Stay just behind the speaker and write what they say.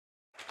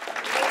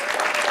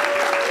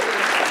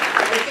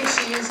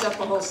used up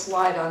a whole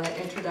slide on that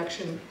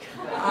introduction.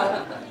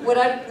 What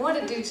I want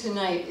to do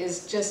tonight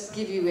is just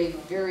give you a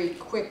very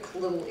quick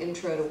little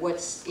intro to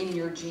what's in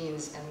your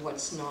genes and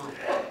what's not.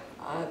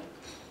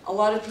 A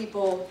lot of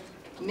people,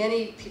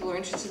 many people are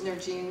interested in their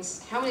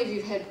genes. How many of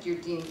you had your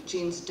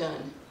genes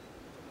done?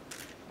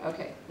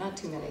 Okay, not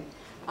too many.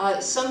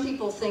 Some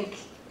people think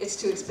it's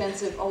too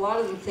expensive. A lot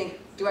of them think,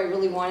 do I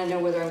really want to know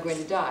whether I'm going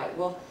to die?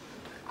 Well,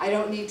 I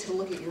don't need to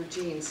look at your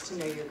genes to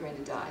know you're going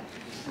to die.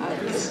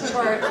 This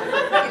chart,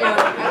 I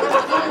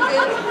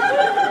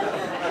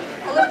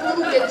left a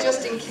little bit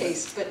just in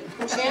case, but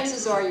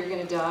chances are you're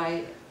going to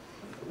die.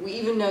 We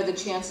even know the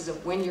chances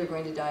of when you're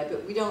going to die,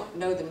 but we don't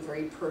know them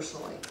very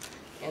personally.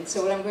 And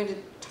so what I'm going to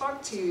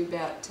talk to you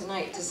about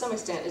tonight, to some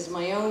extent, is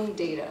my own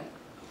data,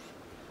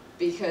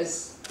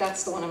 because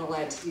that's the one I'm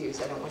allowed to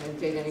use. I don't want to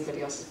invade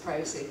anybody else's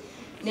privacy.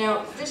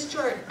 Now, this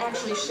chart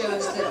actually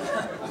shows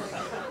that,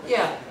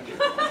 yeah,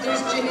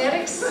 there's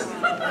genetics,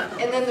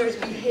 and then there's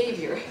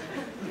behavior.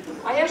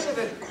 I actually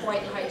have a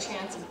quite high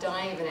chance of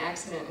dying of an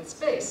accident in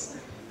space.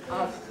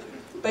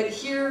 But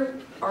here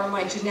are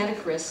my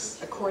genetic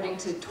risks according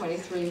to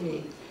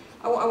 23andMe.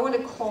 I want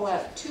to call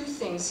out two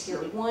things here.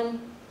 One,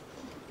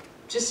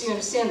 just so you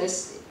understand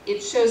this, it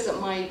shows that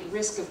my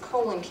risk of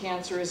colon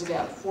cancer is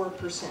about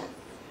 4%.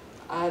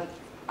 I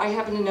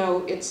happen to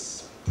know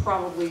it's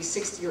probably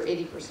 60 or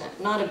 80%,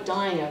 not of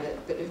dying of it,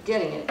 but of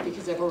getting it,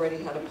 because I've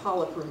already had a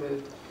polyp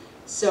removed.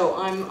 So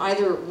I'm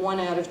either 1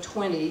 out of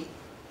 20,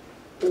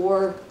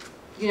 or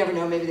you never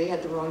know, maybe they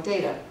had the wrong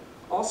data.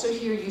 Also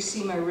here you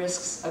see my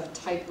risks of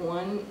type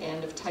 1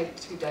 and of type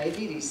 2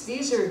 diabetes.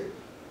 These are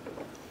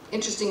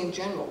interesting in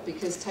general,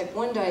 because type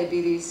 1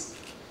 diabetes,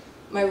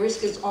 my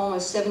risk is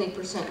almost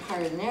 70%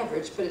 higher than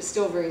average, but it's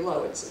still very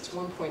low. It's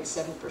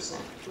 1.7%,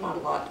 not a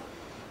lot.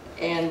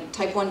 And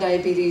type 1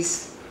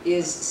 diabetes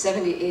is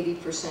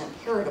 70–80%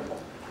 heritable.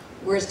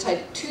 Whereas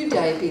type 2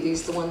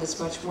 diabetes, the one that's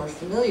much more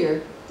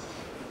familiar,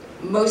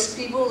 most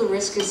people, the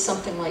risk is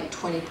something like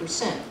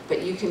 20%,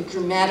 but you can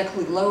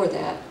dramatically lower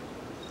that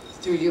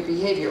through your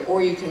behavior,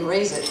 or you can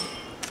raise it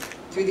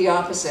through the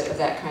opposite of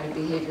that kind of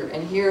behavior.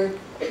 And here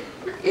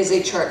is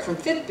a chart from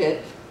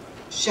Fitbit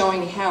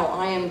showing how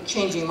I am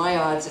changing my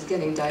odds of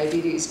getting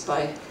diabetes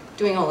by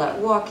doing all that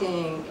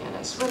walking, and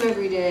I swim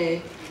every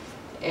day,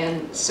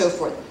 and so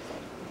forth.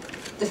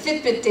 The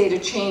Fitbit data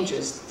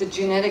changes, the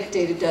genetic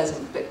data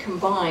doesn't, but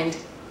combined,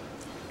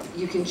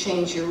 you can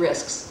change your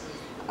risks.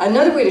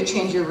 Another way to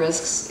change your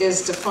risks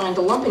is to find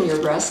a lump in your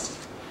breast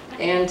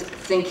and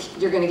think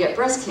you're going to get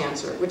breast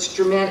cancer, which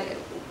dramatic,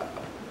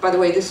 by the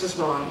way, this was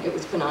wrong, it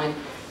was benign.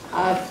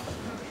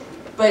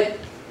 But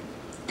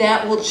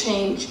that will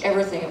change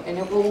everything, and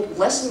it will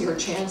lessen your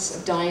chance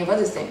of dying of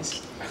other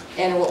things.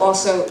 And it will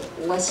also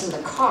lessen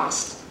the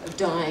cost of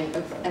dying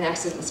of an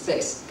accident in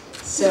space.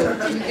 So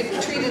you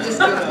get treated as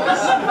good ones.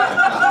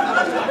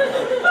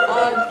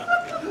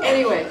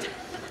 Anyway,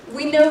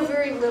 we know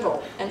very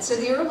little. And so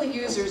the early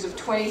users of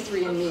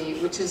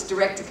 23andMe, which is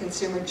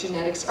direct-to-consumer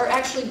genetics, are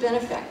actually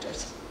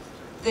benefactors.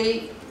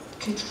 They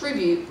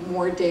contribute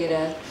more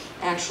data,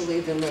 actually,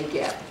 than they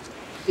get.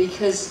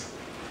 Because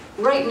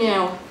right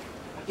now,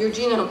 your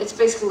genome, it's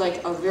basically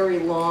like a very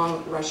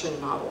long Russian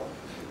novel.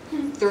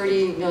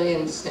 30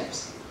 million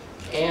SNPs.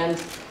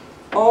 And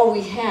all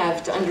we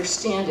have to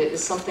understand it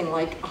is something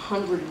like a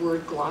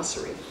 100-word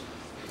glossary,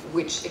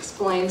 which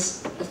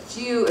explains a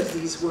few of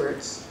these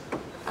words.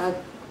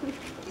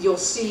 You'll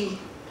see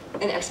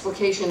an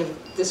explication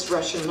of this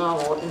Russian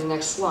novel in the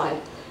next slide.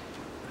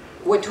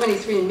 What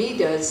 23andMe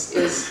does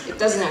is, it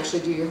doesn't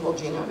actually do your whole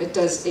genome. It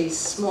does a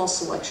small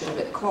selection of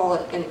it. Call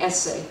it an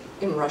essay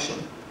in Russian.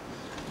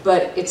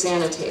 But it's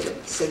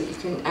annotated so that you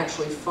can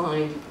actually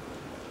find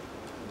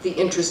the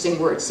interesting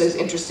words, those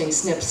interesting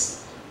SNPs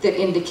that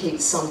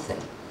indicate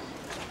something.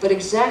 But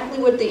exactly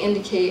what they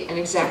indicate and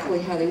exactly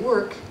how they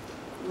work,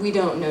 we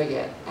don't know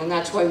yet. And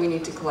that's why we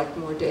need to collect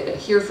more data.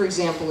 Here, for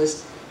example,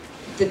 is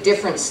the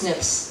different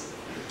SNPs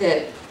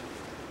that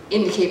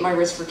indicate my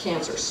risk for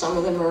cancer. Some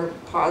of them are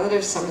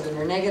positive, some of them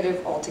are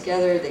negative.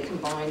 Altogether, they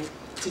combine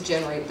to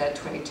generate that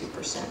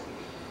 22%.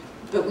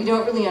 But we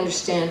don't really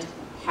understand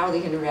how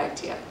they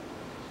interact yet.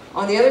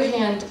 On the other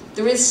hand,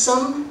 there is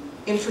some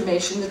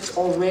information that's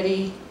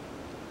already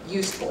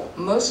useful,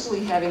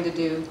 mostly having to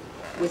do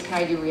with how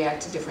you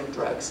react to different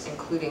drugs,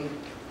 including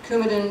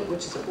Coumadin,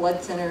 which is a blood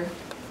thinner.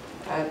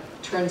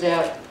 Turns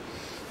out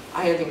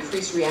I have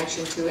increased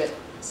reaction to it,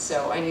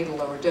 so I need a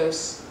lower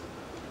dose.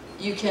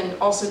 You can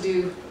also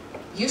do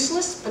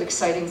useless but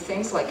exciting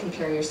things like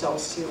comparing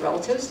yourselves to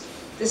relatives.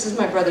 This is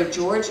my brother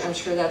George. I'm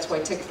sure that's why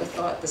Tikva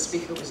thought the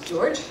speaker was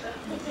George.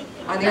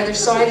 On the other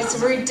side, it's a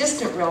very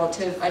distant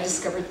relative I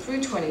discovered through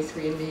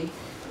 23andMe,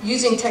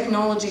 using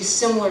technology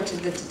similar to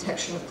the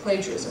detection of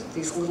plagiarism,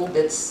 these little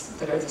bits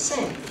that are the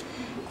same.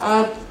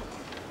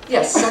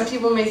 Yes, some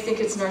people may think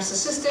it's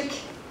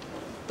narcissistic,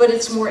 but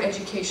it's more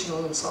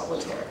educational and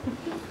solitaire.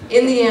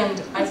 In the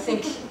end, I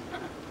think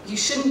you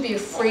shouldn't be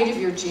afraid of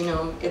your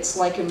genome. It's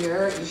like a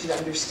mirror. You should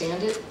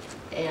understand it,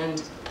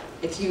 and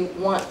if you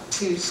want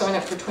to sign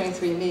up for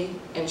 23andMe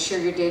and share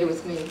your data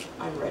with me,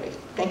 I'm ready.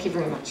 Thank you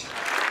very much.